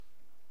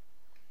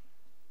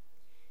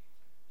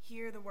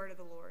Hear the word of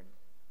the Lord.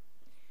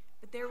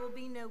 But there will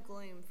be no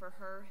gloom for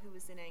her who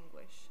is in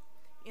anguish.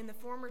 In the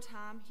former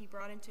time he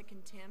brought into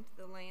contempt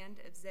the land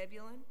of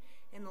Zebulun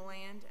and the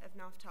land of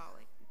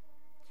Naphtali.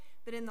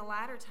 But in the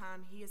latter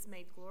time he has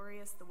made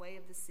glorious the way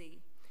of the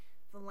sea,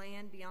 the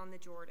land beyond the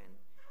Jordan,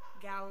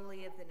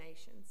 Galilee of the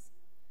nations.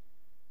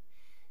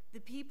 The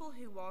people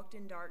who walked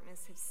in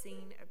darkness have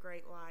seen a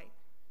great light.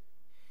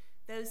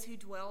 Those who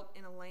dwelt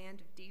in a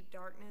land of deep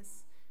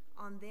darkness,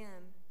 on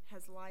them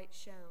has light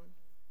shone.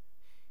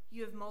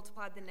 You have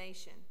multiplied the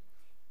nation.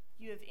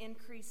 You have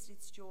increased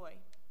its joy.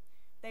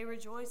 They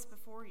rejoice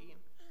before you,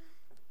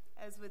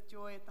 as with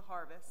joy at the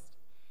harvest,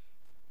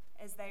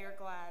 as they are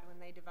glad when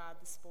they divide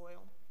the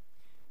spoil.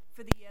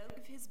 For the yoke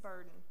of his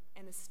burden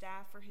and the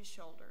staff for his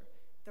shoulder,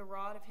 the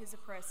rod of his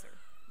oppressor,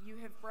 you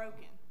have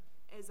broken,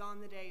 as on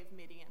the day of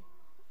Midian.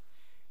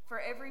 For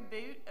every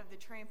boot of the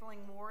trampling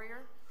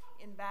warrior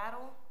in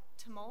battle,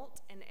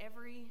 tumult, and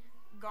every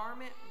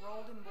garment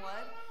rolled in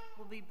blood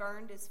will be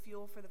burned as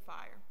fuel for the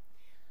fire.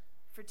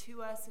 For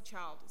to us a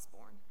child is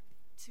born,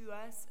 to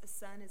us a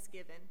son is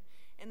given,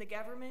 and the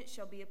government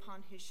shall be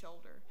upon his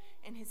shoulder,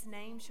 and his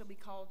name shall be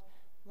called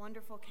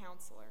Wonderful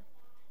Counselor,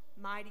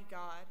 Mighty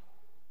God,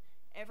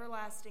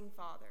 Everlasting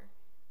Father,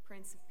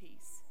 Prince of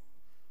Peace.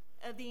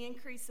 Of the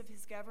increase of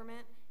his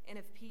government and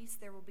of peace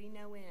there will be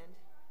no end,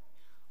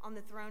 on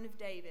the throne of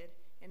David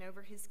and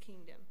over his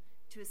kingdom,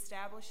 to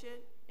establish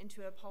it and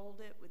to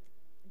uphold it with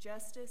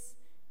justice,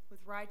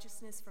 with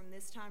righteousness from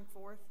this time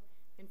forth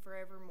and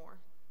forevermore.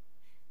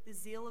 The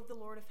zeal of the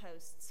Lord of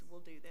hosts will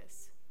do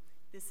this.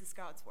 This is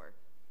God's word.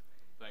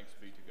 Thanks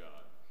be to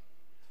God.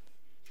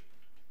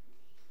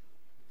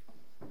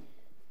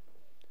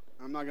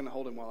 I'm not going to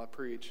hold him while I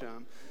preach.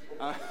 I'm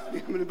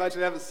going to invite you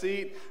to have a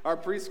seat. Our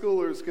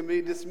preschoolers can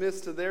be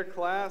dismissed to their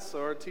class.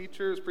 Our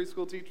teachers,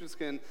 preschool teachers,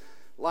 can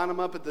line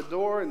them up at the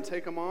door and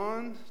take them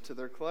on to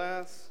their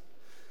class.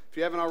 If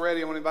you haven't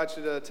already, I want to invite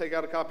you to take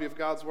out a copy of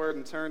God's Word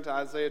and turn to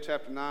Isaiah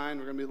chapter 9.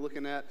 We're going to be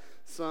looking at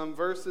some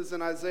verses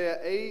in Isaiah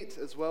 8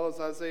 as well as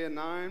Isaiah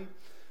 9.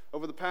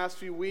 Over the past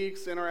few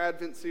weeks in our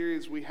Advent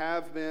series, we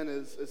have been,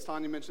 as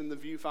Tanya mentioned, the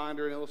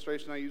viewfinder and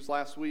illustration I used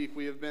last week,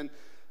 we have been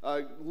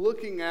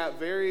looking at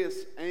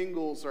various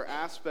angles or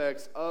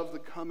aspects of the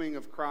coming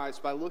of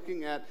Christ by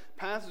looking at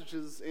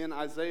passages in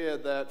Isaiah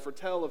that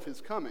foretell of his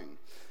coming.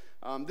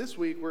 This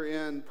week we're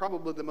in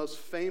probably the most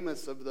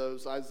famous of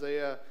those,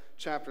 Isaiah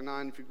chapter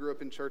 9. If you grew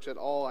up in church at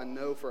all, I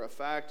know for a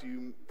fact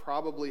you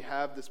probably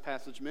have this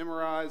passage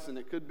memorized, and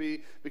it could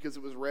be because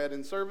it was read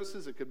in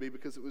services, it could be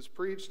because it was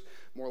preached.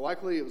 More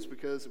likely it was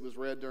because it was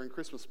read during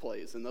Christmas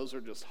plays, and those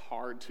are just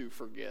hard to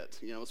forget,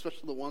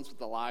 especially the ones with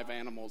the live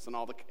animals and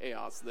all the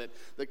chaos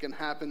that can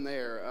happen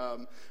there.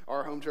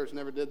 Our home church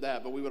never did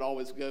that, but we would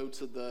always go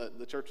to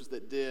the churches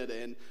that did,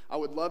 and I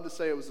would love to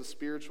say it was a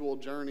spiritual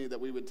journey that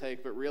we would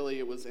take, but really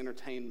it was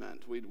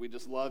entertainment. We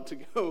just loved to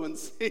go and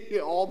see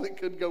all that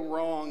could go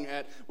wrong.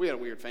 We had a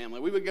weird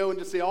family. We would go and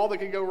just see all that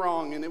could go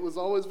wrong, and it was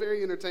always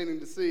very entertaining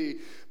to see.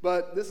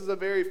 But this is a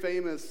very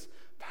famous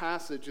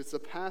passage. It's a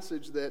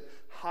passage that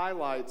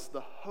highlights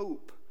the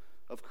hope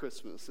of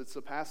Christmas. It's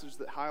a passage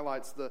that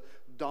highlights the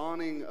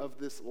dawning of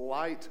this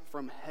light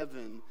from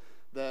heaven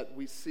that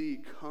we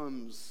see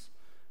comes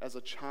as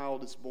a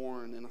child is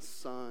born and a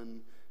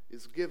son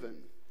is given.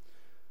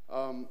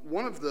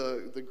 One of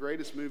the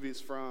greatest movies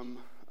from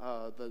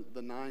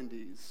the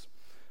 90s,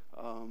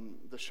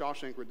 The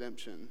Shawshank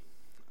Redemption,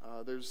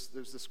 there's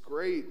this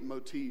great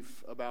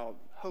motif about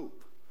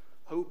hope.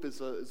 Hope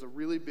is a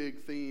really big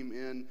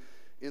theme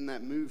in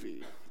that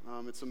movie.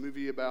 It's a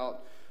movie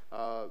about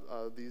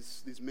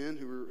these men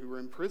who were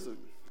in prison,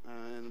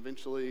 and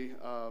eventually,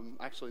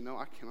 actually no,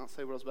 I cannot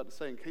say what I was about to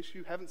say. In case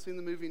you haven't seen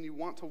the movie and you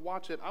want to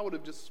watch it, I would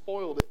have just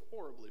spoiled it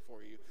horribly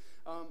for you.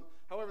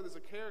 However, there's a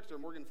character,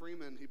 Morgan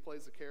Freeman. He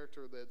plays a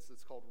character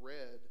that's called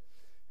Red,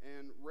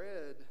 and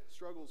Red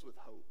struggles with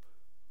hope.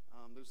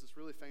 There's this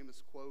really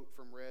famous quote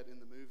from Red in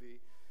the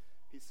movie.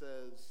 He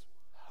says,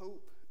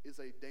 "Hope is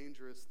a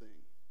dangerous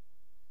thing.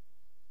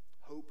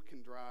 Hope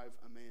can drive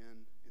a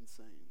man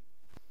insane."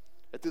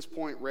 At this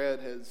point, Red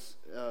has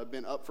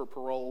been up for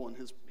parole,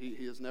 and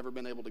he has never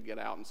been able to get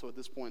out. And so at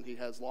this point, he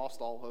has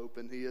lost all hope,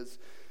 and he has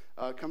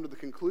come to the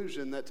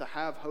conclusion that to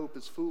have hope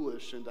is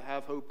foolish and to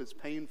have hope is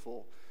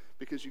painful,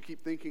 because you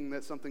keep thinking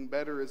that something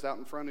better is out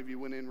in front of you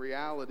when in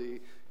reality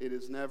it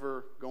is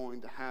never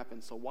going to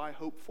happen. So why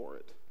hope for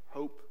it?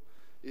 Hope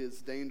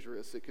is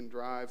dangerous. It can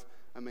drive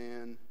a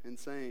man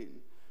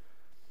insane.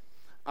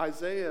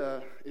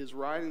 Isaiah is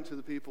writing to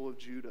the people of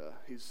Judah.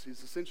 He's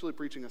essentially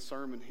preaching a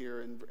sermon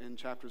here in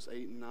chapters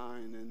 8 and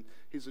 9, and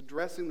he's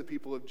addressing the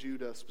people of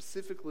Judah,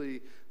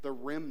 specifically the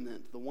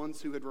remnant, the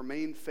ones who had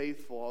remained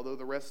faithful, although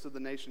the rest of the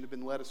nation had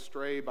been led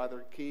astray by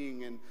their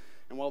king, and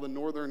while the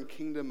northern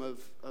kingdom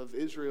of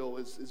Israel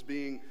is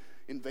being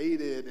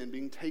invaded and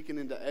being taken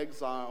into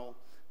exile,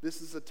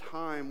 this is a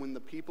time when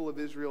the people of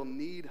Israel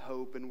need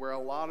hope and where a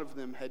lot of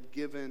them had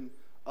given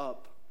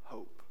up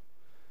hope.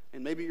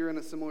 And maybe you're in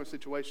a similar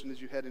situation as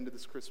you head into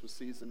this Christmas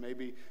season.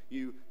 Maybe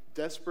you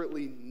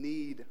desperately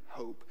need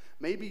hope.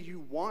 Maybe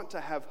you want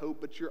to have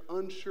hope, but you're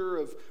unsure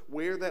of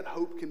where that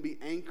hope can be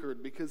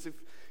anchored, because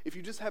if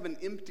you just have an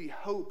empty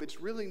hope, it's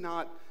really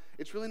not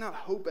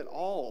hope at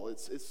all.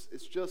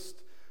 It's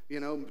just,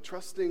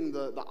 trusting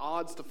the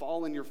odds to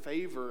fall in your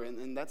favor,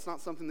 and that's not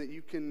something that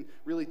you can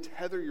really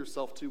tether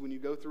yourself to when you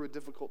go through a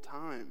difficult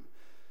time.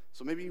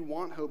 So maybe you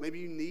want hope, maybe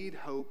you need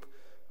hope,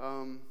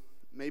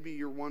 maybe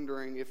you're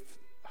wondering if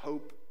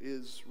hope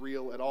is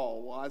real at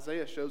all. Well,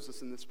 Isaiah shows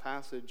us in this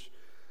passage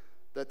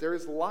that there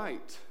is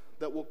light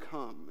that will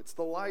come. It's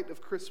the light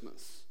of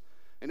Christmas,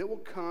 and it will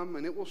come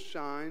and it will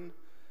shine,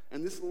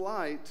 and this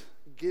light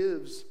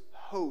gives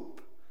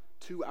hope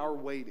to our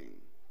waiting.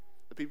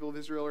 The people of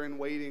Israel are in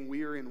waiting,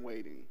 we are in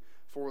waiting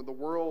for the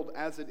world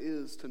as it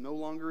is to no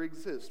longer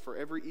exist, for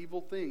every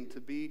evil thing to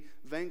be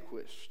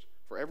vanquished,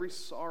 for every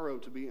sorrow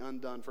to be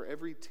undone, for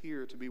every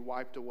tear to be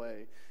wiped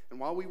away. And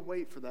while we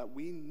wait for that,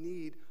 we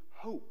need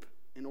hope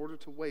in order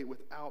to wait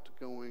without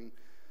going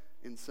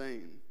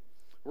insane.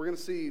 We're going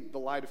to see the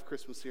light of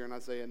Christmas here in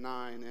Isaiah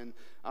 9, and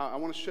I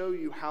want to show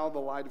you how the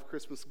light of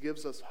Christmas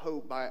gives us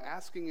hope by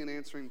asking and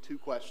answering two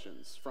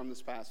questions from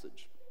this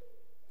passage.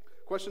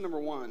 Question number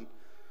 1,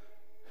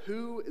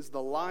 who is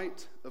the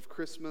light of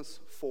Christmas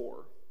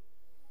for?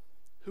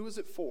 Who is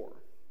it for?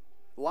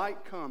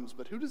 Light comes,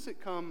 but who does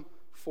it come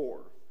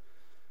for?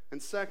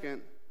 And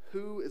second,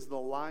 who is the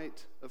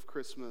light of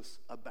Christmas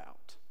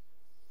about?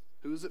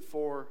 Who is it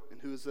for and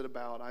who is it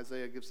about?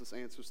 Isaiah gives us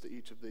answers to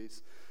each of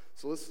these.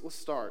 So let's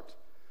start.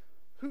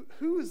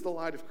 Who is the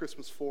light of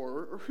Christmas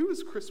for, or who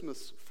is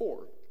Christmas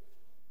for?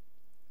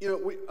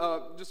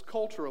 Just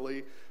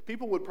culturally,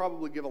 people would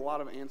probably give a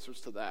lot of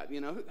answers to that.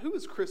 Who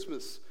is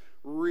Christmas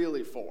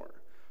really for?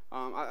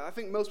 I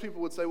think most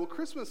people would say, well,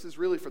 Christmas is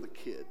really for the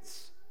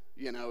kids.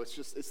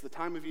 It's the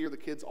time of year the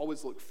kids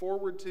always look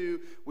forward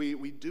to.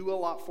 We do a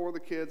lot for the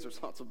kids.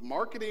 There's lots of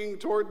marketing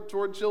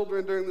toward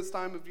children during this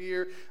time of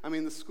year. I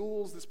mean, the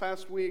schools this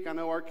past week, I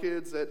know our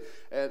kids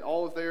at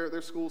all of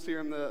their schools here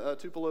in the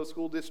Tupelo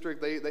School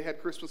District, they had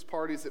Christmas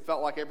parties. It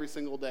felt like every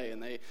single day,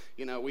 and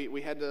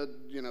we had to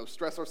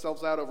stress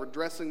ourselves out over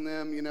dressing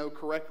them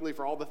correctly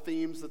for all the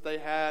themes that they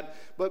had.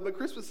 But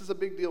Christmas is a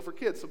big deal for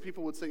kids. So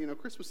people would say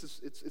Christmas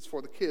is it's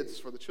for the kids, it's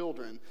for the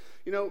children.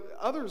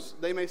 Others,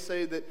 they may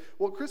say that,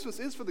 well, Christmas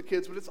is for the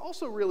kids, but it's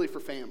also really for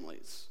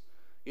families.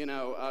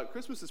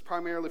 Christmas is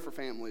primarily for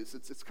families.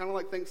 It's kind of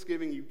like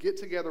Thanksgiving. You get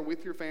together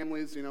with your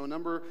families. A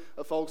number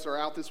of folks are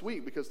out this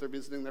week because they're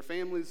visiting their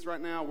families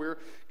right now. We're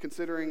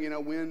considering,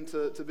 when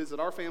to visit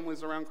our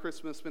families around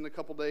Christmas, spend a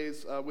couple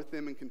days with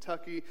them in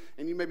Kentucky,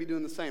 and you may be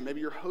doing the same. Maybe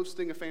you're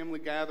hosting a family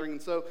gathering,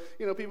 and so,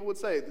 people would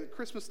say that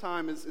Christmas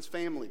time is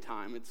family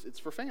time. It's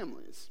for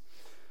families.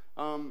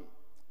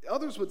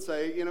 Others would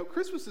say,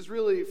 Christmas is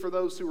really for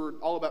those who are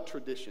all about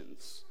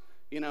traditions.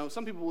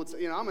 Some people would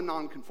say, I'm a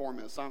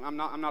nonconformist. I'm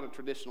not a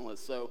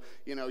traditionalist. So,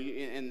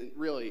 and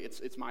really,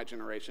 it's my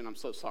generation. I'm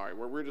so sorry.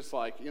 Where we're just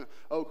like,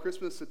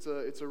 Christmas,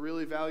 it's a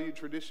really valued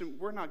tradition.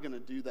 We're not going to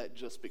do that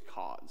just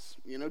because.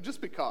 Just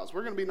because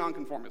we're going to be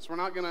nonconformists. We're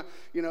not going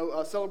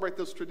to, celebrate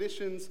those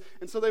traditions.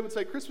 And so they would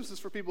say Christmas is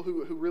for people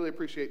who really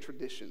appreciate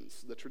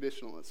traditions, the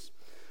traditionalists.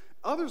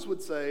 Others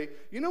would say,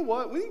 we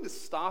need to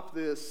stop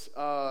this,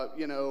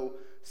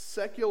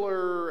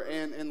 secular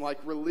and like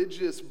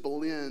religious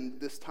blend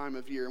this time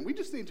of year. And we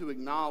just need to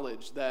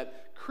acknowledge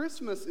that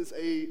Christmas is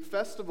a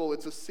festival,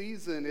 it's a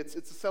season, it's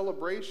a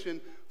celebration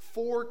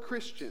for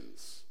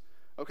Christians.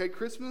 Okay,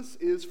 Christmas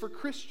is for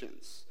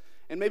Christians.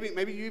 And maybe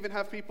you even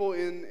have people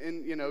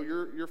in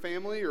your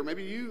family, or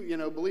maybe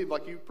you believe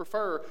like you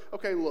prefer,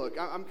 okay, look,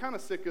 I'm kind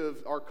of sick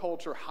of our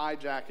culture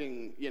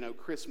hijacking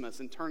Christmas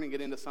and turning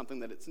it into something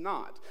that it's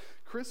not.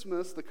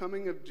 Christmas, the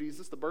coming of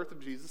Jesus, the birth of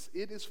Jesus,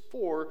 it is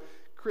for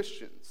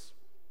Christians.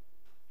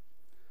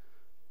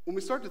 When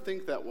we start to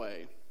think that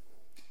way,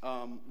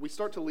 we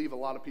start to leave a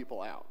lot of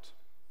people out,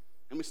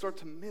 and we start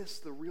to miss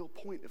the real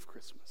point of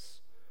Christmas.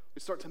 We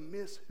start to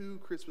miss who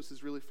Christmas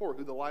is really for,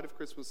 who the light of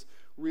Christmas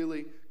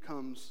really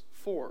comes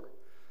for.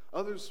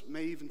 Others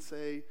may even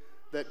say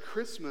that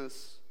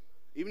Christmas,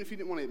 even if you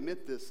didn't want to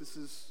admit this, this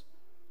is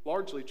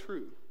largely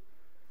true.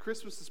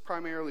 Christmas is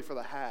primarily for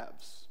the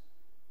haves,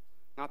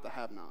 not the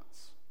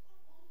have-nots.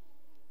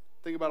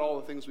 Think about all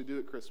the things we do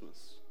at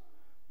Christmas.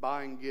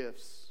 Buying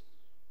gifts,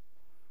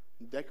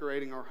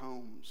 decorating our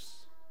homes,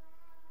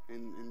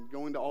 and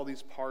going to all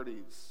these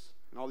parties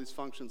and all these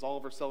functions. All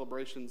of our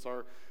celebrations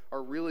are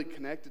really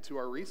connected to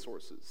our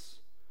resources.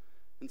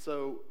 And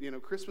so,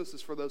 Christmas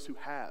is for those who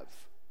have.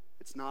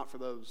 It's not for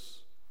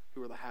those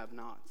who are the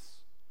have-nots.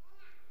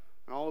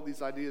 And all of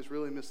these ideas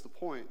really miss the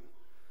point.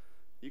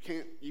 You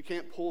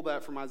can't pull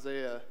that from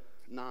Isaiah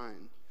 9.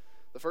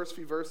 The first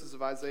few verses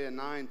of Isaiah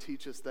 9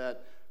 teach us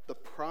that the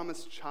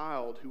promised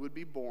child who would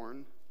be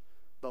born,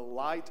 the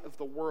light of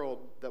the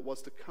world that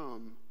was to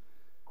come,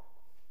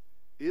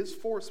 is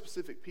for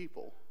specific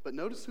people. But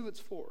notice who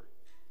it's for.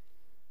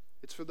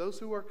 It's for those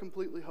who are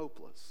completely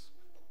hopeless.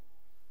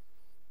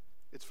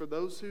 It's for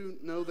those who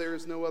know there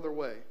is no other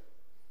way.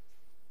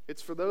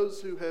 It's for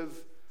those who have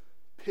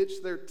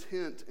pitched their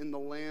tent in the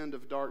land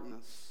of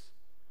darkness.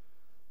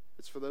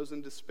 It's for those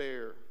in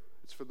despair.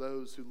 It's for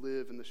those who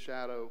live in the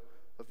shadow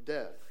of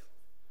death.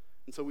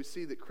 And so we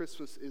see that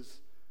Christmas is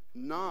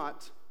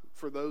not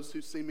for those who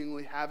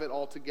seemingly have it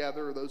all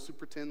together or those who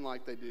pretend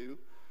like they do.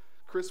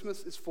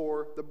 Christmas is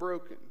for the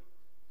broken.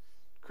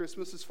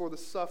 Christmas is for the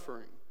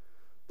suffering.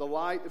 The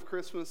light of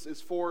Christmas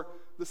is for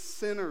the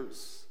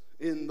sinners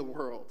in the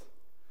world.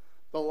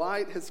 The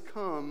light has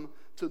come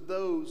to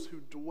those who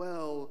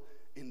dwell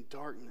in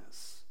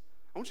darkness.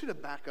 I want you to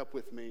back up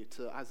with me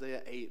to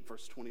Isaiah 8,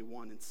 verse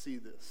 21, and see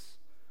this.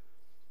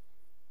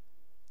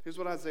 Here's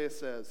what Isaiah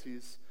says.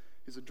 He's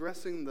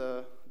addressing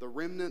the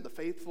remnant, the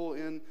faithful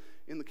in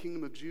the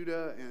kingdom of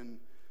Judah, and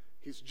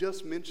he's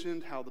just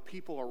mentioned how the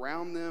people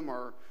around them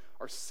are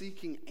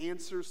seeking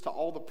answers to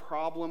all the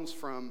problems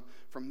from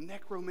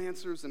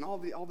necromancers and all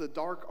the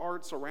dark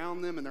arts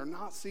around them, and they're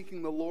not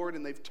seeking the Lord,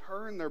 and they've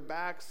turned their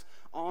backs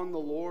on the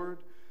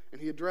Lord.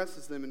 And he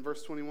addresses them in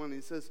verse 21.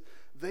 He says,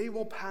 "They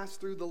will pass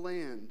through the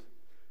land,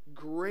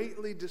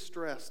 greatly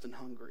distressed and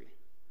hungry.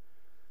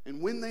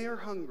 And when they are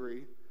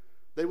hungry,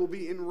 they will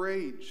be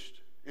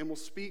enraged and will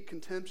speak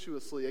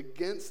contemptuously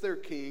against their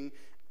king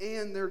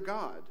and their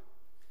God.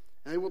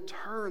 And they will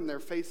turn their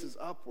faces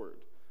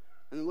upward."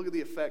 And then look at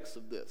the effects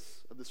of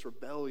this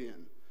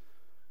rebellion.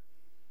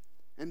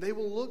 "And they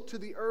will look to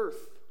the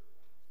earth,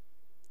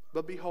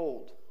 but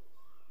behold,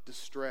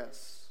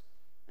 distress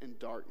and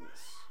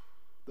darkness,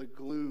 the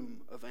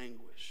gloom of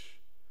anguish.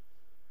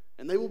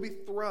 And they will be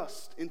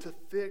thrust into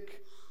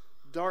thick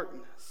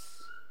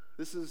darkness."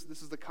 This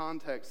is the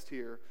context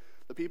here.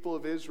 The people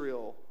of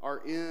Israel are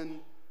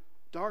in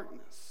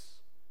darkness.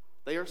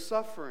 They are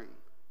suffering.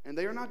 And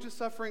they are not just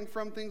suffering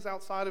from things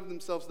outside of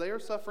themselves. They are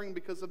suffering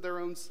because of their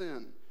own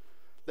sin.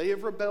 They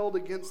have rebelled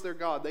against their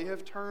God. They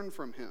have turned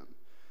from him.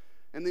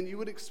 And then you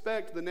would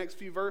expect the next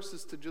few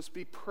verses to just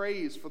be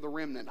praise for the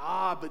remnant.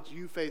 But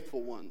you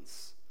faithful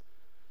ones.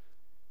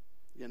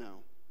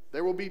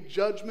 There will be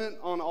judgment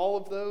on all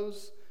of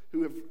those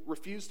who have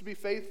refused to be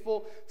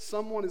faithful.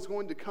 Someone is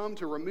going to come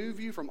to remove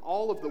you from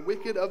all of the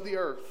wicked of the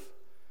earth.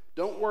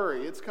 Don't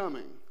worry, it's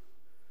coming.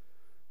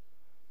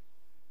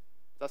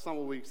 That's not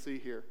what we see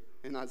here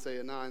in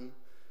Isaiah 9,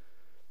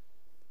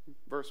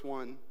 verse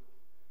 1.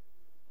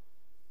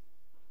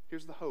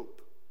 Here's the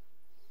hope.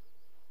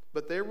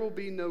 "But there will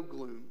be no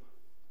gloom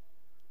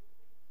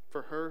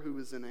for her who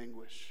is in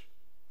anguish.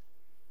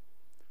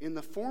 In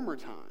the former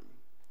time,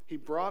 he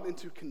brought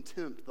into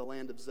contempt the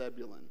land of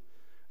Zebulun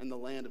and the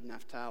land of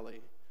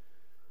Naphtali.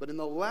 But in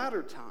the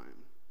latter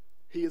time,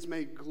 he has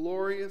made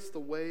glorious the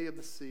way of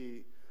the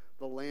sea,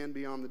 the land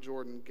beyond the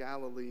Jordan,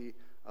 Galilee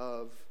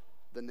of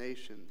the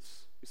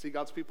nations." You see,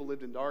 God's people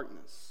lived in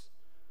darkness.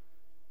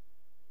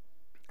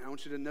 And I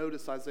want you to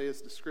notice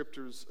Isaiah's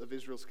descriptors of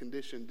Israel's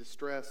condition: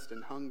 distressed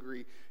and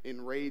hungry,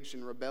 enraged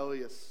and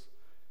rebellious,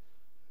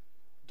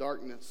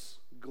 darkness,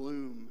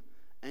 gloom,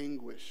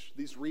 anguish.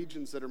 These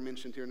regions that are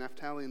mentioned here,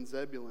 Naphtali and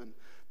Zebulun,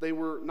 they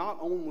were not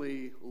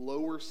only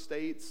lower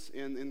states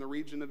in the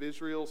region of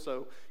Israel,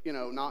 so,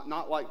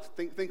 not like,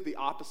 think the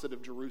opposite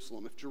of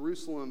Jerusalem. If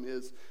Jerusalem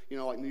is,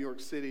 like New York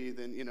City,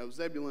 then,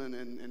 Zebulun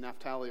and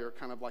Naphtali are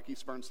kind of like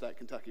East Bernstadt,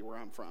 Kentucky, where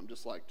I'm from,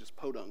 just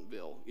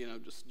Podunkville,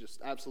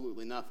 just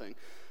absolutely nothing.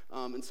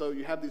 And so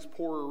you have these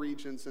poorer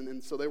regions,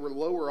 and so they were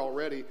lower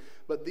already,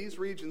 but these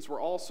regions were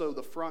also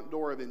the front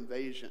door of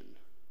invasion.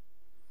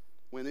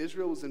 When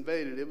Israel was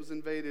invaded, it was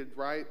invaded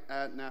right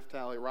at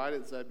Naphtali, right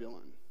at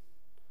Zebulun.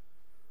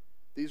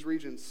 These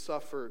regions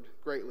suffered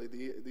greatly.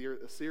 The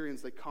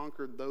Assyrians, they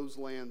conquered those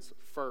lands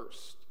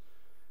first.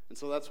 And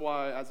so that's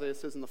why Isaiah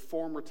says in the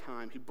former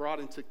time, he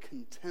brought into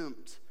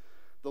contempt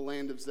the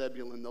land of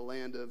Zebulun, the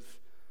land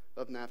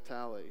of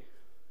Naphtali.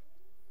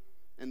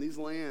 And these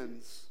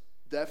lands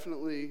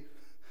definitely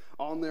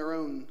on their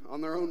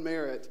own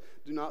merit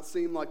do not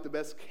seem like the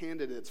best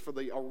candidates for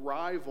the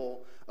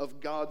arrival of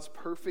God's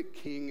perfect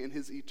king and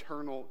his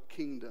eternal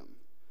kingdom.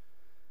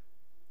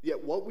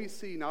 Yet what we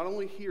see not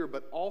only here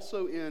but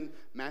also in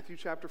Matthew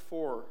chapter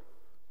 4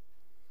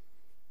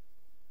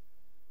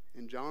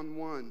 in John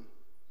 1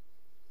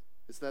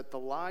 is that the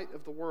light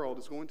of the world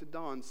is going to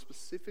dawn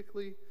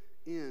specifically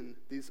in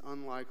these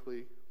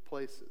unlikely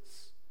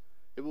places.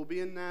 It will be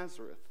in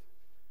Nazareth.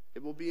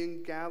 It will be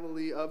in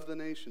Galilee of the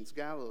nations,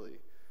 Galilee,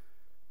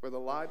 where the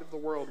light of the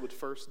world would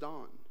first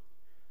dawn.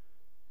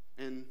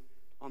 And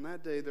on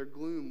that day, their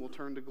gloom will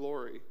turn to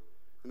glory,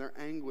 and their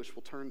anguish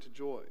will turn to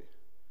joy.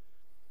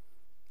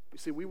 You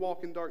see, we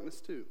walk in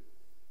darkness too.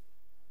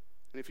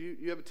 And if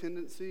you have a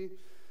tendency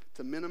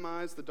to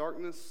minimize the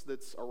darkness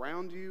that's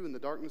around you and the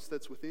darkness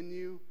that's within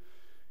you,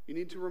 you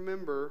need to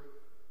remember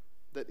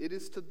that it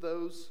is to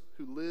those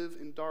who live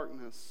in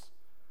darkness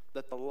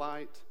that the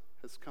light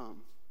has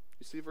come.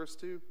 You see verse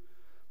 2?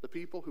 The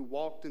people who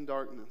walked in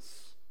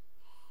darkness.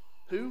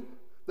 Who?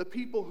 The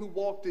people who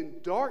walked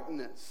in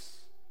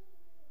darkness,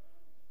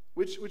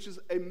 which is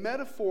a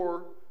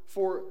metaphor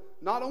for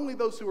not only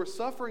those who are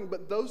suffering,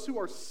 but those who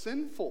are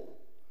sinful,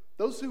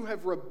 those who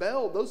have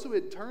rebelled, those who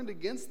had turned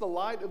against the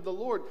light of the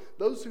Lord,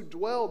 those who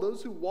dwell,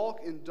 those who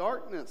walk in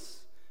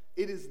darkness.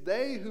 It is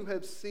they who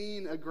have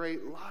seen a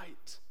great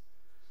light.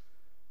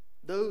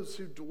 those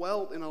who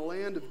dwelt in a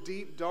land of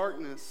deep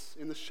darkness,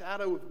 in the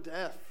shadow of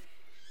death,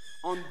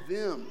 on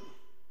them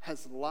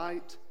has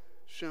light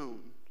shone.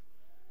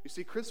 You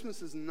see,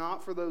 Christmas is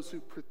not for those who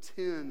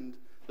pretend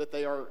that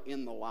they are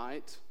in the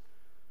light.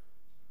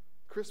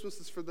 Christmas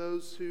is for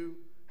those who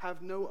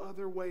have no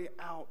other way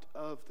out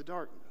of the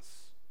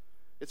darkness.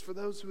 It's for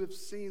those who have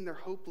seen their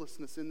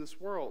hopelessness in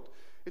this world.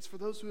 It's for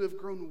those who have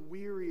grown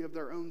weary of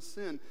their own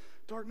sin.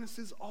 Darkness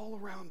is all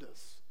around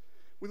us.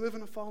 We live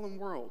in a fallen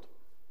world.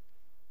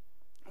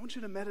 I want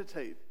you to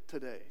meditate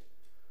today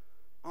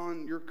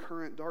on your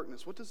current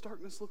darkness. What does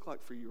darkness look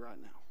like for you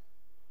right now?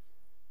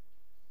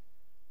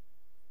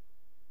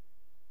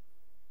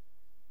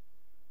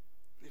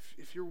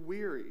 If you're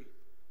weary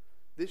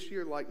this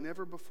year like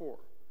never before,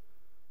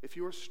 if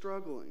you are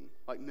struggling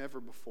like never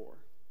before,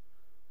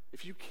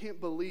 if you can't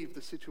believe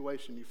the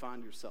situation you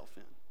find yourself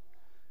in,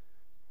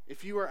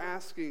 if you are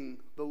asking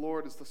the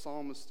Lord, as the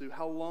psalmists do,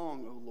 how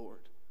long, O Lord?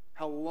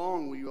 How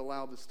long will you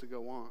allow this to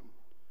go on?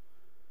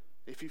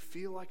 If you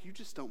feel like you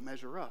just don't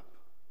measure up,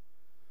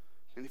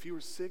 and if you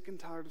are sick and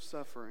tired of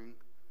suffering,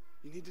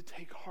 you need to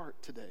take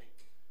heart today,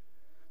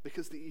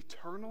 because the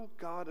eternal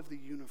God of the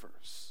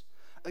universe,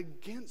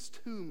 against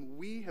whom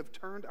we have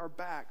turned our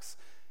backs,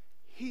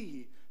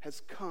 he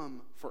has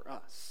come for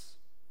us.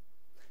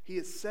 He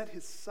has set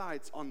his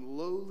sights on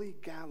lowly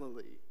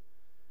Galilee,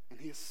 and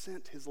he has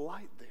sent his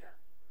light there.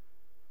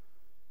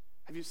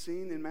 Have you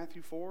seen in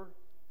Matthew 4?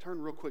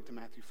 Turn real quick to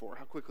Matthew 4.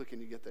 How quickly can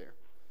you get there?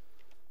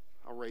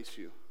 I'll race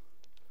you.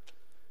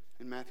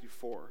 In Matthew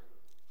 4.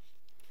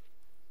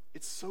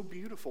 It's so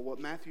beautiful what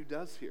Matthew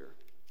does here.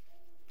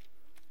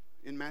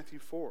 In Matthew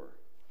 4.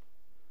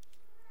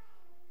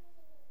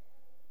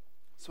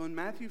 So in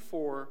Matthew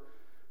 4,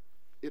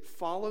 it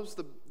follows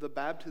the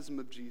baptism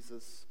of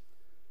Jesus.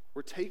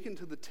 We're taken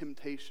to the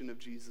temptation of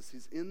Jesus.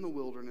 He's in the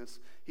wilderness.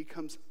 He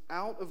comes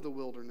out of the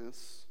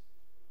wilderness,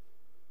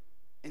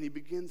 and he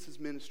begins his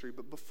ministry.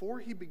 But before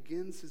he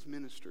begins his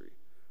ministry,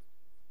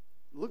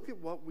 look at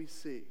what we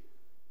see.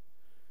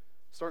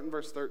 Start in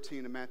verse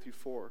 13 of Matthew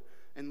 4.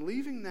 And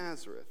leaving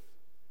Nazareth,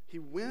 he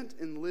went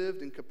and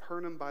lived in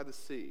Capernaum by the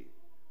sea.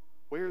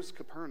 Where's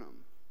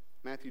Capernaum?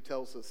 Matthew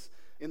tells us,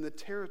 in the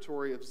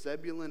territory of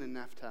Zebulun and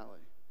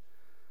Naphtali,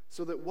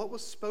 so that what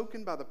was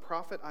spoken by the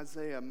prophet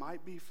Isaiah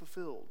might be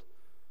fulfilled.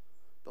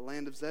 The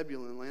land of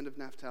Zebulun, land of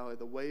Naphtali,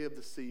 the way of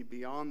the sea,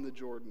 beyond the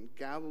Jordan,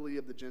 Galilee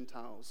of the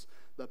Gentiles,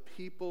 the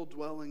people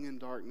dwelling in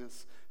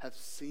darkness have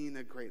seen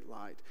a great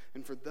light.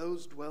 And for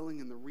those dwelling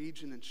in the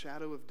region and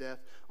shadow of death,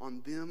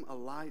 on them a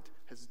light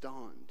has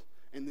dawned.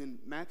 And then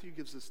Matthew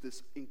gives us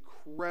this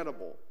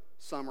incredible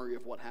summary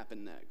of what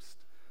happened next.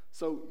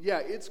 So,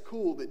 yeah, it's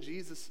cool that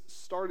Jesus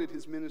started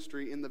his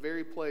ministry in the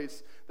very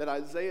place that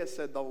Isaiah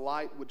said the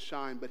light would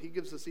shine, but he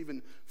gives us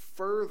even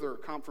further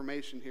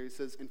confirmation here. He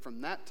says, and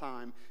from that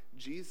time,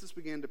 Jesus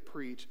began to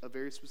preach a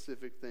very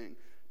specific thing: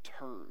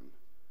 turn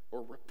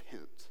or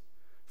repent,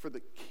 for the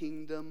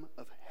kingdom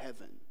of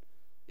heaven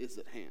is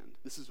at hand.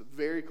 This is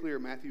very clear.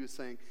 Matthew is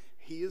saying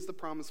he is the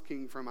promised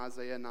king from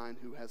Isaiah 9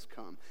 who has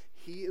come.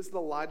 He is the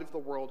light of the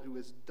world who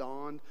has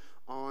dawned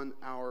on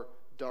our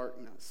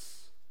darkness.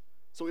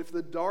 So if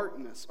the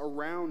darkness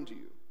around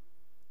you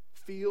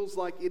feels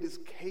like it is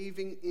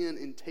caving in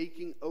and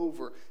taking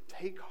over,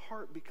 take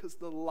heart, because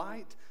the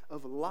light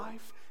of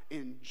life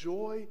and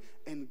joy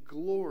and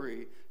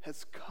glory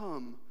has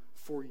come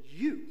for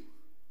you.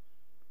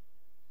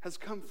 Has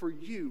come for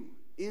you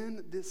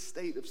in this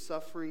state of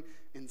suffering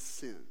and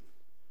sin.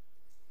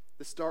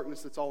 This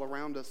darkness that's all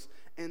around us.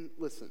 And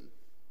listen,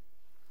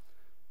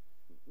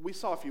 we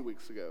saw a few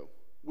weeks ago,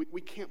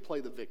 we can't play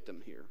the victim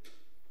here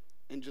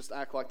and just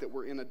act like that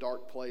we're in a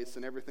dark place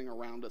and everything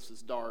around us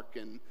is dark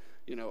and,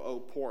 oh,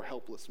 poor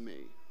helpless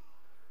me.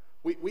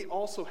 We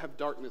also have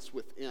darkness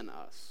within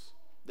us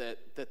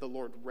that the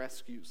Lord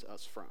rescues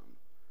us from.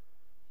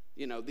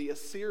 The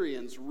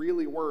Assyrians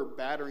really were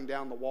battering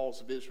down the walls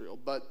of Israel,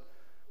 but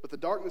the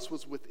darkness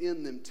was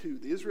within them too.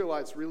 The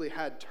Israelites really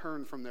had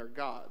turned from their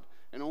God,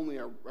 and only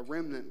a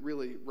remnant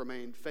really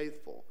remained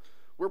faithful.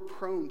 We're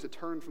prone to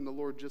turn from the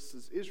Lord just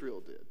as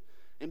Israel did.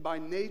 And by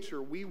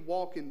nature, we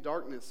walk in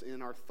darkness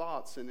in our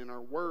thoughts and in our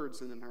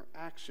words and in our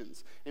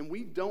actions. And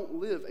we don't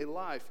live a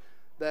life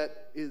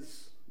that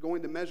is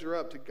going to measure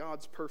up to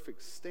God's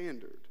perfect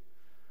standard.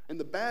 And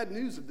the bad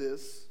news of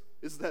this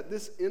is that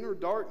this inner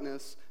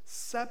darkness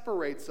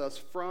separates us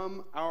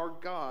from our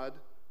God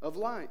of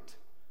light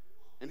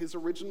and his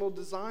original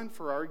design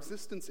for our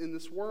existence in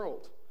this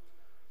world.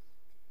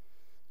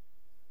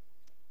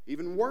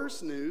 Even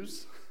worse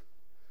news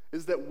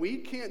is that we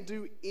can't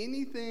do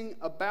anything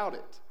about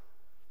it.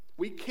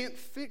 We can't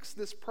fix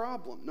this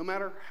problem, no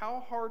matter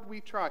how hard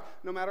we try,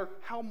 no matter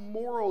how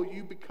moral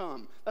you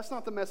become. That's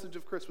not the message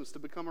of Christmas, to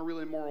become a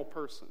really moral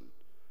person.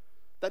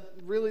 That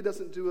really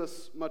doesn't do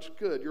us much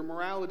good. Your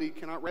morality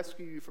cannot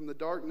rescue you from the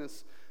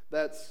darkness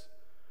that's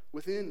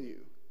within you.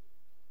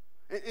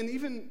 And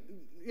even,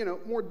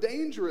 more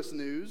dangerous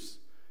news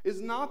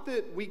is not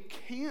that we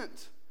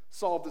can't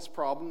solve this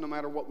problem no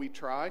matter what we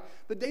try.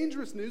 The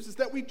dangerous news is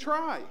that we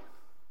try.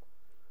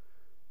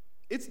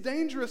 It's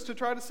dangerous to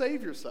try to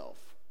save yourself.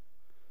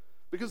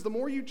 Because the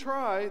more you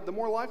try, the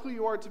more likely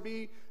you are to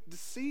be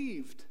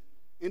deceived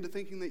into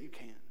thinking that you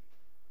can,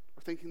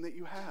 or thinking that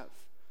you have,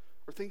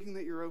 or thinking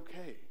that you're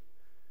okay.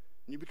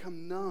 And you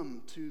become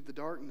numb to the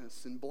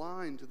darkness and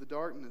blind to the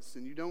darkness,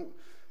 and you don't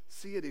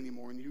see it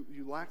anymore, and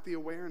you lack the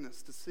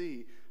awareness to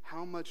see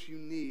how much you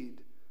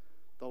need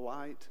the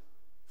light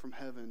from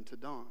heaven to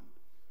dawn.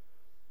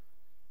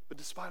 But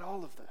despite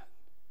all of that,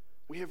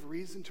 we have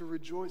reason to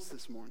rejoice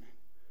this morning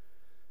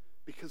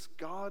because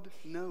God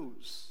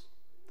knows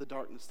the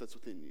darkness that's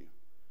within you.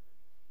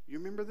 You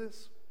remember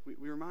this? We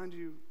remind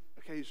you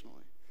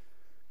occasionally.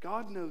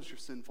 God knows your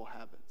sinful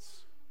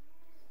habits.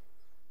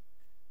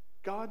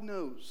 God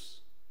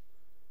knows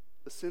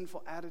the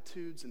sinful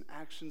attitudes and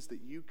actions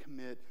that you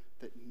commit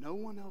that no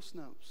one else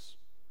knows.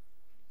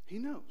 He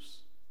knows.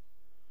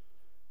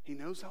 He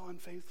knows how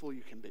unfaithful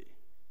you can be.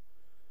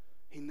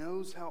 He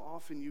knows how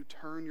often you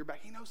turn your back.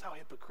 He knows how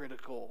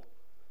hypocritical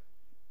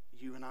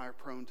you and I are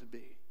prone to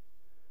be.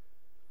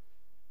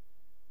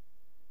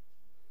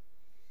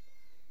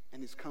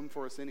 And he's come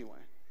for us anyway.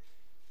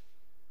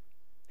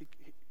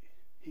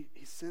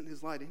 He sent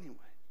his light anyway.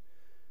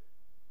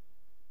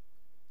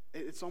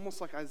 It's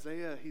almost like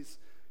Isaiah, he's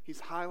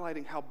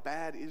highlighting how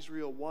bad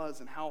Israel was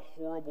and how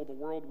horrible the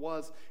world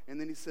was. And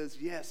then he says,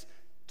 yes,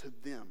 to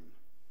them,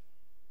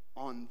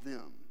 on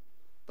them,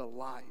 the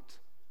light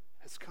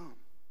has come.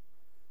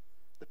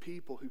 The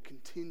people who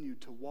continue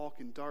to walk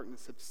in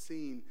darkness have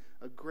seen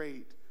a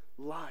great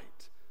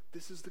light.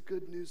 This is the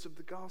good news of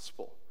the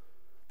gospel,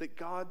 that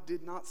God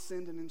did not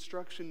send an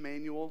instruction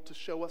manual to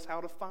show us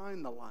how to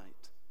find the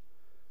light.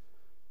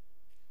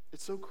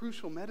 It's so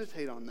crucial.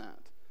 Meditate on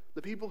that.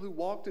 The people who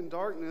walked in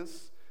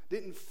darkness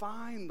didn't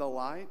find the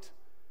light.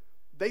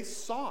 They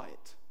saw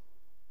it.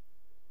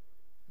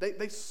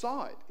 They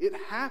saw it. It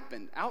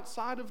happened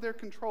outside of their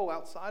control,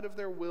 outside of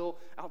their will,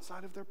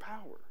 outside of their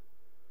power.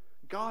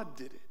 God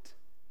did it.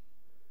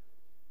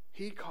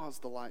 He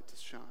caused the light to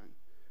shine,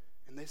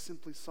 and they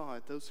simply saw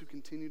it. Those who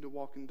continue to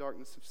walk in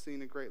darkness have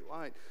seen a great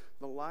light.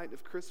 The light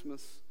of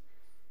Christmas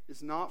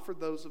is not for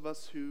those of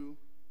us who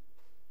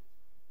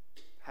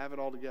have it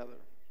all together.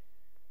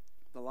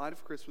 The light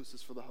of Christmas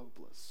is for the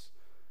hopeless.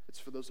 It's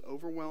for those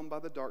overwhelmed by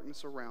the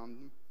darkness around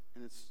them,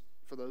 and it's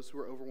for those who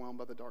are overwhelmed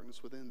by the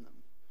darkness within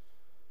them.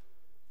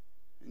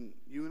 And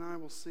you and I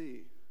will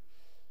see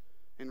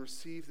and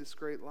receive this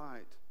great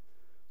light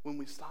when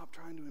we stop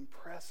trying to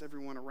impress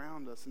everyone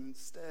around us and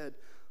instead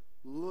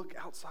look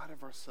outside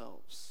of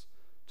ourselves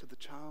to the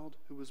child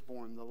who was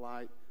born, the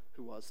light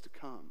who was to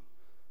come.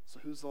 So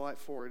who's the light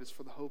for? It is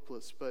for the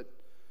hopeless. But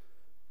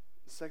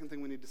the second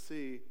thing we need to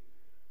see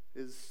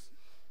is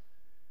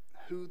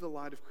who the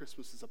light of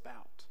Christmas is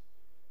about.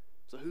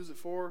 So who's it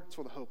for? It's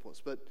for the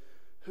hopeless. But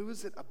who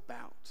is it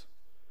about?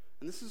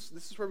 And this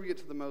is where we get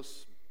to the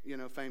most,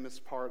 famous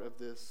part of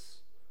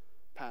this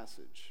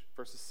passage,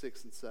 verses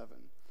 6 and 7.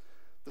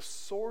 The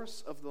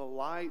source of the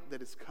light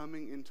that is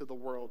coming into the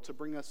world to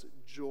bring us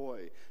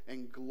joy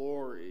and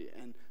glory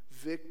and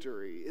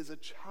victory is a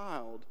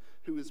child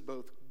who is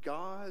both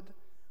God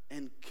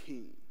and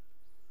King.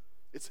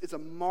 It's a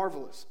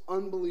marvelous,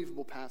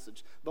 unbelievable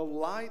passage. The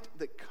light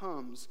that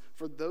comes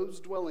for those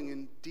dwelling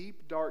in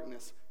deep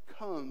darkness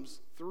comes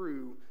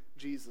through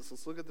Jesus.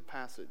 Let's look at the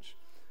passage.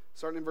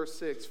 Starting in verse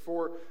 6.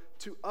 For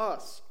to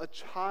us a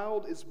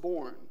child is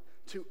born,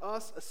 to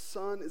us a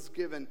son is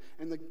given,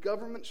 and the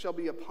government shall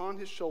be upon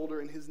his shoulder,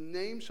 and his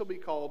name shall be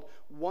called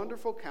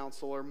Wonderful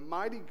Counselor,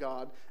 Mighty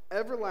God,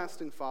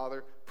 Everlasting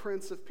Father,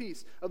 Prince of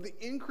Peace. Of the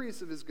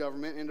increase of his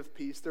government and of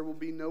peace there will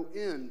be no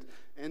end,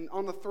 and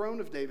on the throne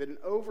of David and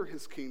over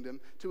his kingdom,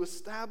 to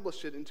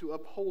establish it and to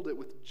uphold it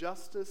with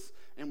justice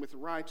and with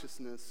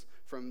righteousness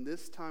from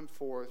this time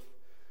forth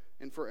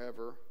and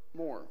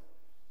forevermore.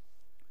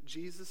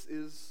 Jesus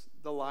is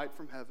the light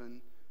from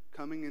heaven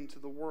coming into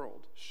the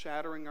world,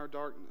 shattering our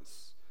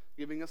darkness,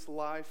 giving us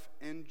life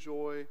and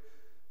joy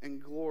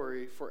and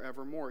glory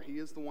forevermore. He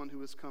is the one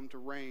who has come to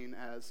reign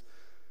as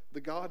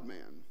the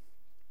God-man.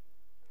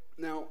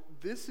 Now,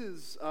 this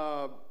is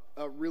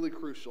really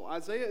crucial.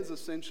 Isaiah is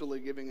essentially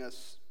giving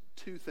us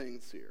two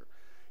things here.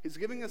 He's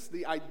giving us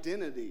the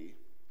identity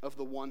of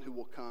the one who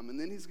will come, and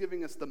then he's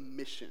giving us the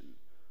mission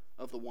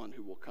of the one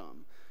who will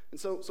come. And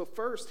so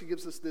first, he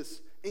gives us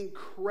this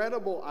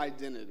incredible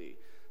identity.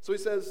 So he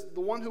says,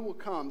 the one who will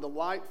come, the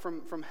light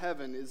from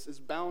heaven, is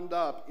bound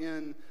up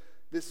in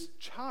this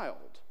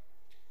child.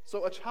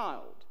 So a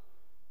child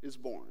is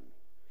born.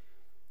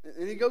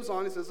 And he goes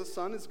on, he says, a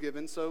son is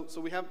given. So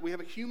we have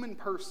a human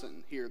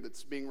person here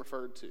that's being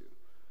referred to.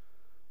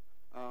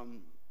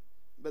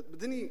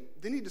 But then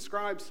he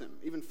describes him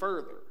even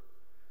further.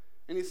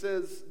 And he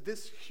says,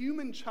 this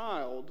human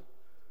child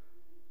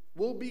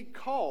will be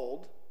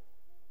called,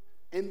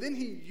 and then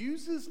he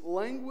uses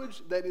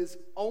language that is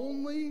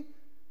only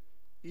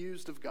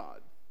used of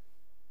God.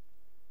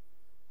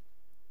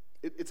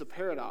 It's a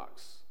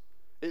paradox.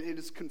 It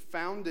has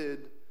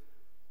confounded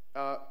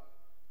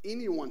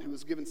anyone who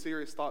has given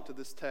serious thought to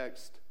this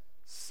text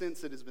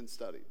since it has been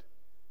studied.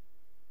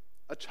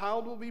 A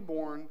child will be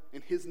born,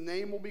 and his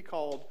name will be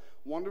called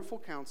Wonderful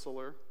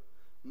Counselor,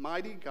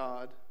 Mighty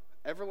God,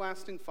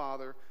 Everlasting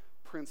Father,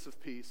 Prince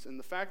of Peace. And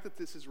the fact that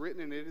this is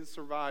written and it has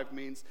survived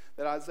means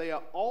that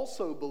Isaiah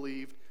also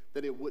believed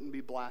that it wouldn't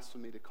be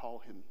blasphemy to call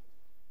him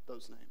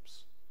those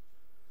names.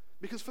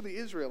 Because for the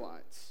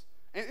Israelites,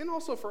 and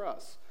also for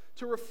us,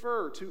 to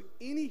refer to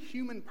any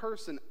human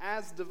person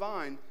as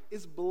divine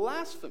is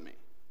blasphemy.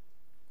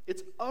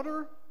 It's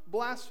utter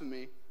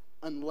blasphemy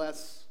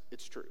unless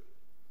it's true.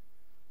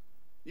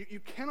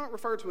 You cannot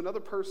refer to another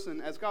person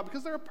as God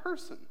because they're a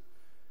person.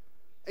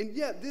 And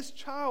yet this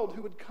child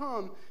who would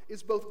come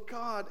is both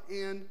God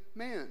and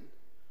man.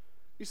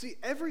 You see,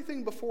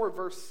 everything before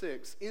verse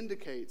 6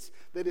 indicates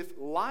that if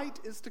light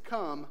is to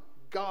come,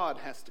 God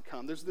has to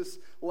come. There's this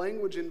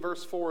language in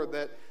verse 4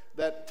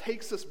 that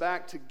takes us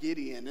back to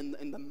Gideon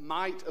and the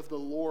might of the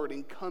Lord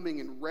in coming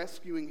and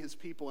rescuing his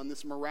people in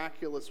this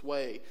miraculous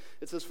way.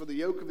 It says, "For the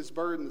yoke of his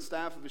burden, the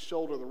staff of his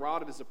shoulder, the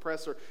rod of his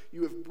oppressor,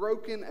 you have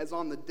broken as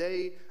on the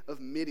day of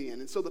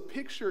Midian." And so the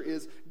picture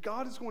is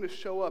God is going to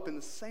show up in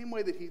the same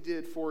way that he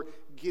did for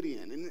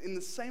Gideon, in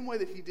the same way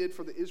that he did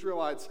for the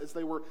Israelites as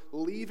they were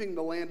leaving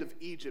the land of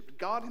Egypt.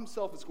 God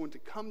himself is going to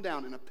come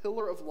down in a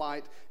pillar of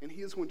light, and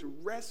he is going to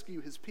rescue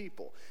his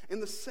people.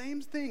 And the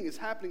same thing is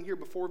happening here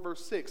before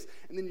verse 6.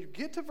 And then you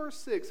get to verse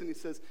 6, and he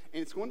says,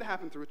 and it's going to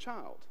happen through a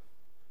child.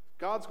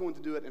 God's going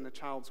to do it, and a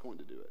child's going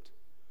to do it.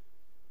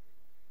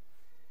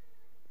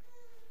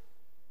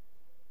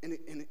 And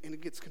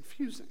it gets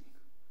confusing.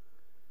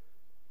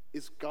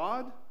 Is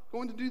God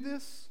going to do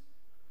this?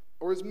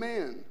 Or is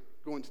man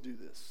going to do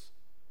this?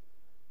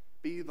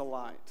 Be the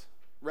light.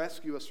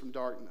 Rescue us from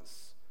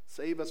darkness.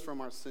 Save us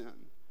from our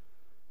sin.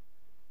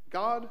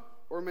 God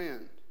or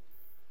man?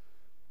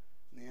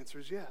 And the answer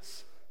is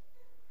yes.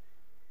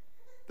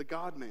 The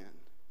God-man,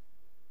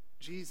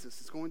 Jesus,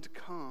 is going to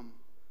come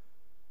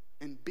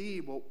and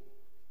be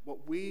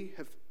what we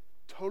have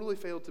totally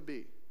failed to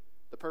be,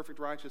 the perfect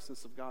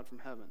righteousness of God from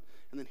heaven.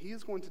 And then he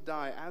is going to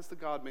die as the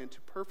God-man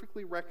to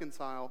perfectly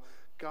reconcile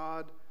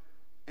God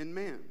and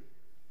man.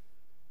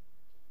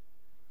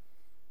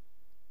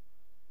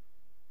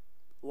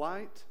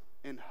 Light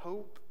and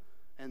hope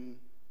and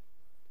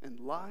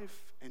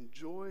life and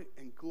joy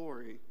and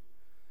glory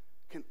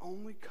can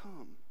only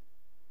come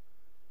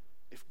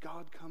if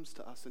God comes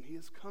to us, and he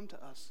has come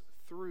to us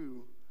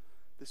through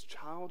this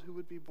child who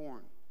would be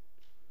born.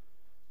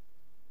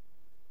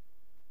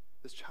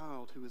 This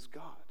child who is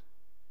God.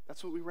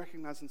 That's what we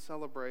recognize and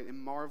celebrate and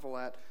marvel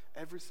at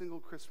every single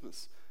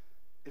Christmas.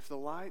 If the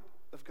light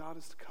of God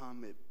is to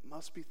come, it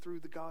must be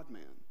through the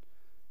God-man,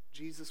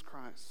 Jesus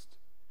Christ,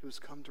 who has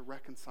come to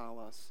reconcile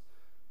us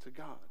to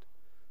God.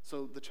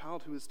 So the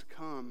child who is to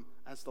come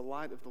as the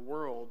light of the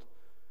world,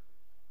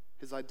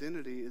 his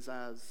identity is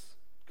as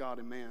God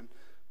and man.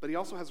 But he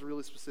also has a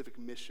really specific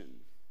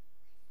mission.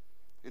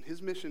 And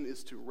his mission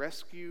is to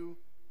rescue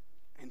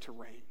and to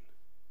reign.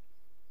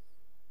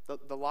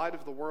 The light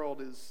of the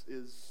world is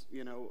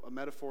a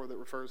metaphor that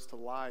refers to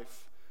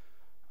life.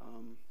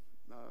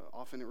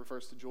 Often it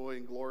refers to joy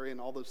and glory,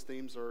 and all those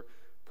themes are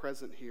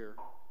present here.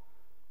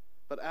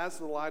 But as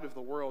the light of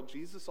the world,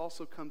 Jesus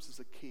also comes as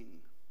a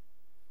king.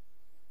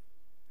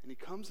 And he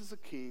comes as a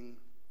king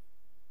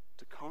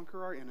to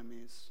conquer our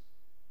enemies,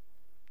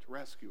 to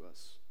rescue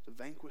us, to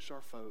vanquish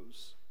our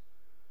foes,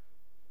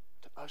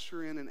 to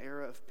usher in an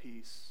era of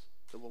peace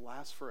that will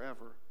last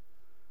forever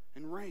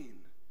and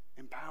reign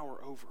in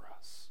power over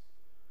us.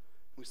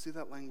 We see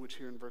that language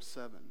here in verse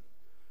 7.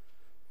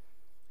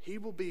 He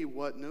will be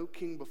what no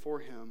king before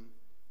him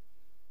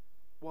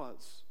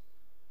was.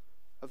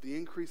 Of the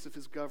increase of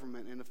his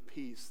government and of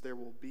peace there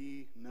will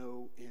be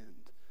no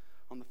end.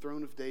 On the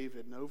throne of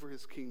David and over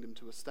his kingdom,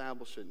 to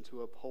establish it and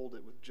to uphold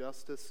it with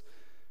justice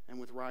and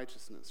with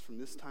righteousness from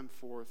this time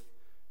forth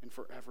and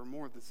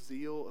forevermore. The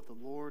zeal of the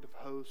Lord of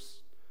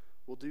hosts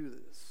will do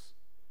this.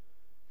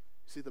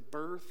 See, the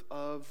birth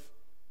of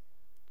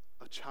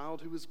a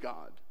child who is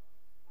God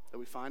that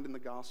we find in the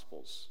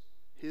Gospels,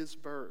 his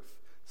birth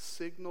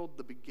signaled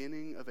the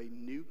beginning of a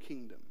new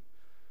kingdom,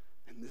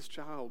 and this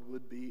child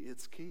would be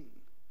its king.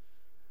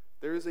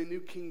 There is a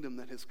new kingdom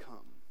that has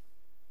come,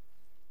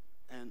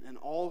 and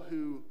all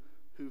who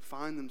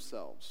find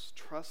themselves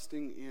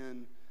trusting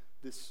in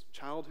this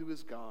child who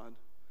is God,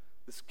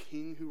 this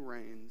king who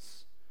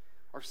reigns,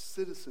 are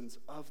citizens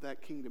of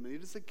that kingdom. And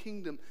it is a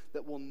kingdom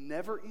that will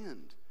never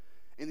end.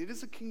 And it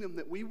is a kingdom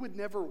that we would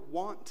never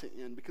want to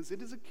end, because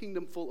it is a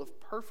kingdom full of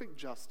perfect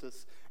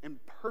justice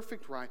and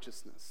perfect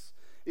righteousness.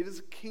 It is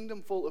a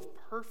kingdom full of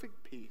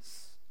perfect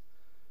peace.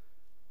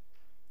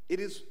 It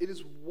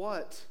is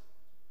what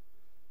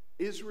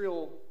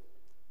Israel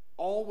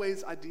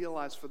always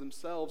idealized for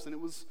themselves, and it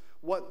was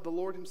what the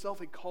Lord himself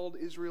had called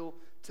Israel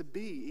to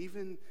be,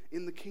 even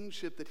in the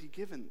kingship that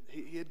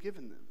he had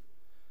given them.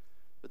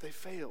 But they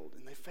failed,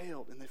 and they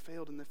failed, and they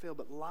failed, and they failed.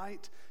 But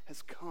light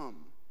has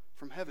come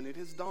from heaven. It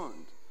has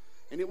dawned,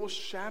 and it will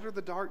shatter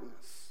the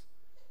darkness.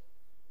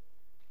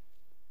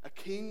 A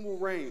king will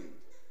reign.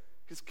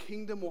 His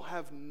kingdom will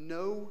have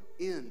no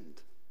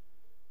end.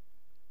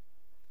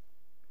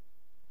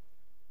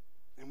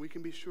 And we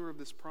can be sure of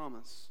this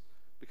promise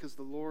because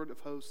the Lord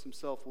of hosts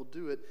himself will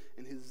do it,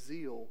 and his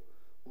zeal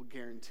will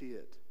guarantee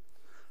it.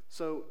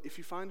 So if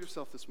you find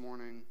yourself this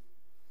morning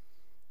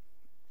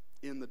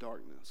in the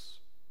darkness,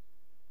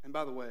 and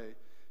by the way,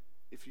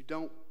 if you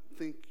don't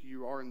think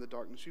you are in the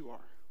darkness, you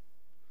are.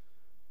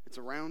 It's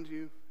around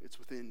you, it's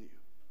within you.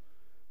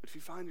 But if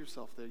you find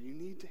yourself there, you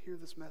need to hear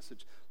this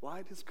message.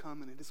 Light has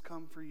come, and it has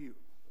come for you.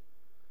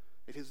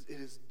 It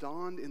has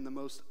dawned in the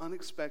most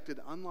unexpected,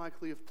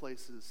 unlikely of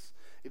places.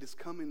 It has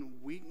come in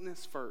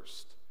weakness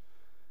first,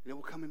 and it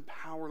will come in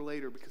power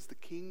later, because the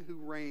King who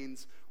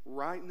reigns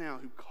right now,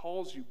 who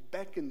calls you,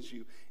 beckons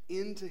you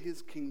into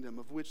his kingdom,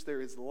 of which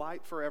there is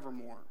light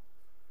forevermore,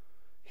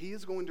 he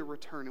is going to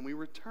return. And when he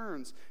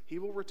returns, he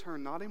will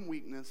return not in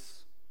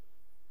weakness,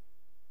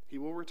 he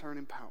will return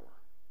in power.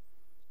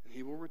 And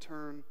he will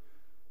return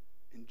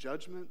in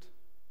judgment.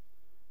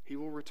 He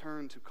will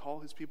return to call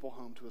his people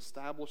home, to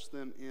establish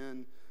them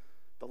in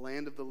the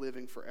land of the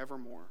living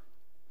forevermore.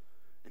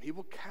 And he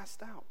will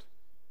cast out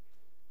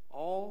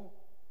all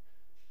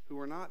who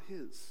are not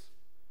his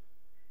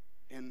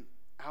in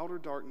outer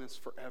darkness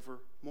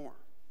forevermore.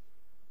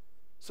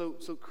 So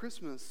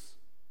Christmas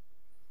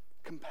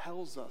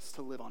compels us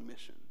to live on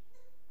mission.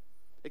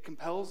 It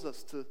compels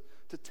us to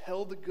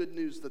tell the good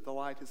news that the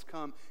light has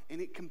come, and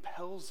it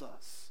compels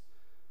us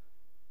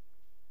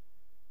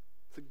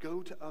to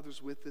go to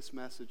others with this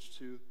message,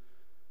 to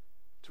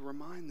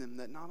remind them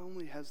that not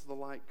only has the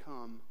light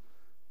come,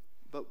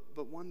 but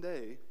one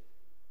day,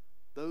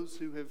 those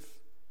who have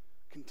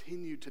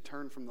continued to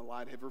turn from the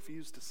light, have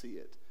refused to see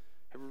it,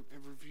 have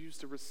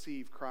refused to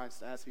receive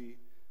Christ as he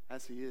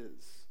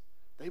is,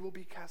 they will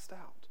be cast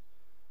out.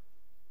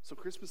 So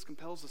Christmas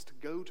compels us to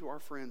go to our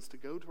friends, to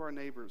go to our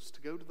neighbors,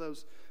 to go to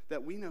those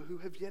that we know who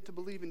have yet to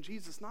believe in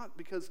Jesus, not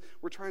because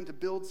we're trying to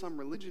build some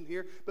religion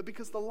here, but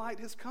because the light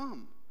has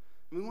come.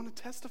 And we want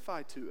to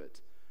testify to it.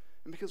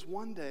 And because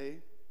one day,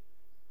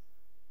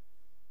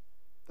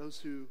 those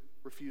who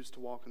refuse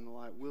to walk in the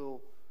light will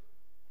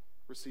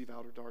receive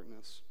outer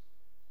darkness.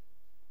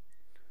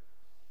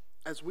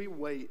 As we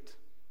wait,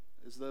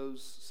 as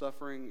those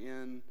suffering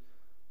in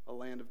a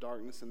land of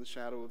darkness and the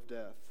shadow of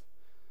death,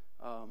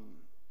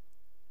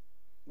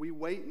 we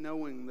wait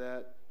knowing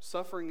that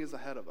suffering is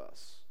ahead of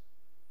us.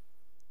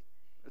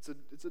 It's a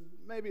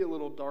maybe a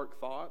little dark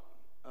thought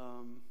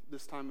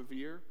this time of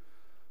year,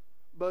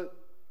 but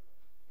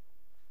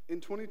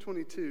in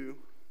 2022,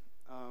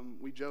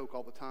 we joke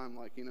all the time,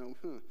 like,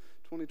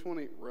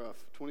 2020, rough.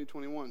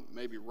 2021,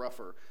 maybe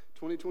rougher.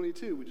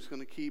 2022, we're just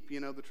going to keep,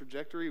 the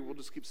trajectory. We'll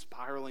just keep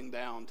spiraling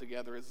down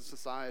together as a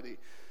society.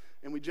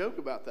 And we joke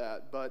about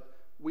that, but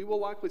we will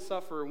likely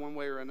suffer one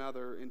way or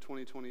another in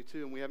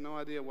 2022, and we have no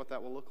idea what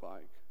that will look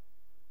like.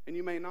 And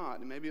you may not,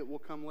 and maybe it will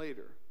come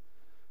later.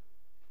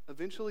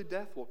 Eventually,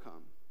 death will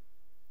come.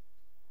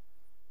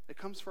 It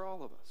comes for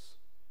all of us.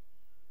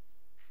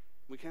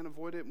 We can't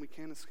avoid it, and we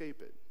can't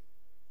escape it.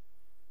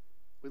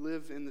 We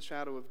live in the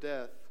shadow of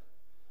death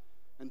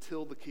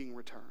until the King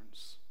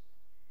returns.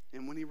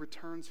 And when he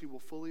returns, he will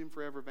fully and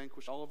forever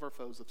vanquish all of our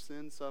foes of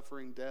sin,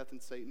 suffering, death,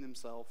 and Satan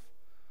himself.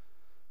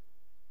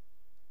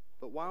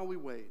 But while we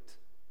wait,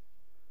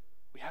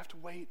 we have to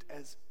wait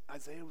as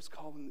Isaiah was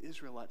calling the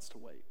Israelites to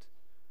wait,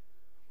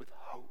 with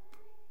hope.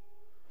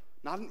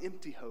 Not an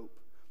empty hope,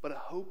 but a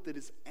hope that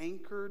is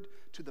anchored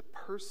to the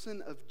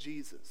person of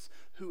Jesus,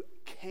 who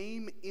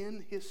came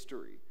in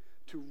history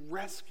to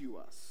rescue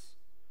us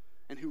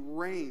and who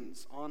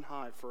reigns on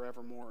high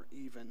forevermore,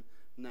 even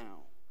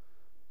now.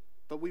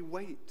 But we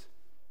wait.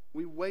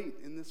 We wait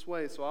in this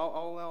way. So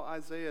I'll allow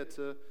Isaiah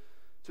to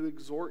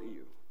exhort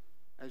you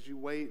as you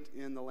wait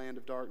in the land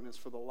of darkness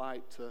for the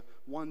light to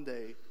one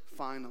day,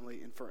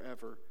 finally and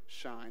forever,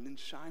 shine. And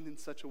shine in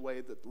such a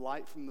way that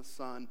light from the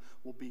sun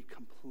will be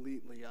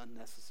completely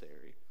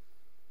unnecessary.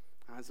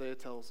 Isaiah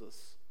tells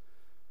us,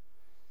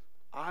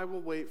 I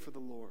will wait for the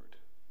Lord.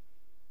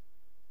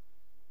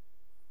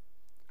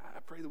 I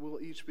pray that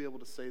we'll each be able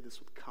to say this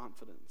with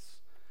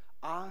confidence.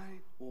 I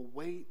will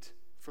wait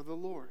for the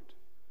Lord,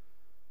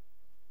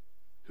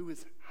 who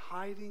is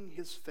hiding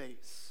his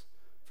face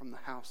from the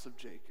house of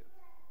Jacob.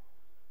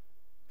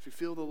 If you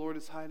feel the Lord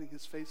is hiding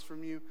his face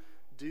from you,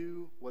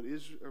 do what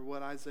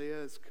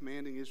Isaiah is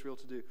commanding Israel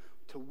to do,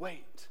 to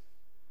wait.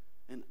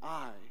 And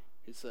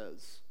he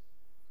says,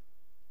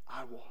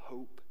 I will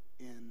hope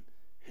in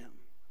him.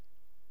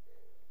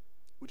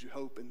 Would you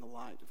hope in the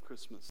light of Christmas?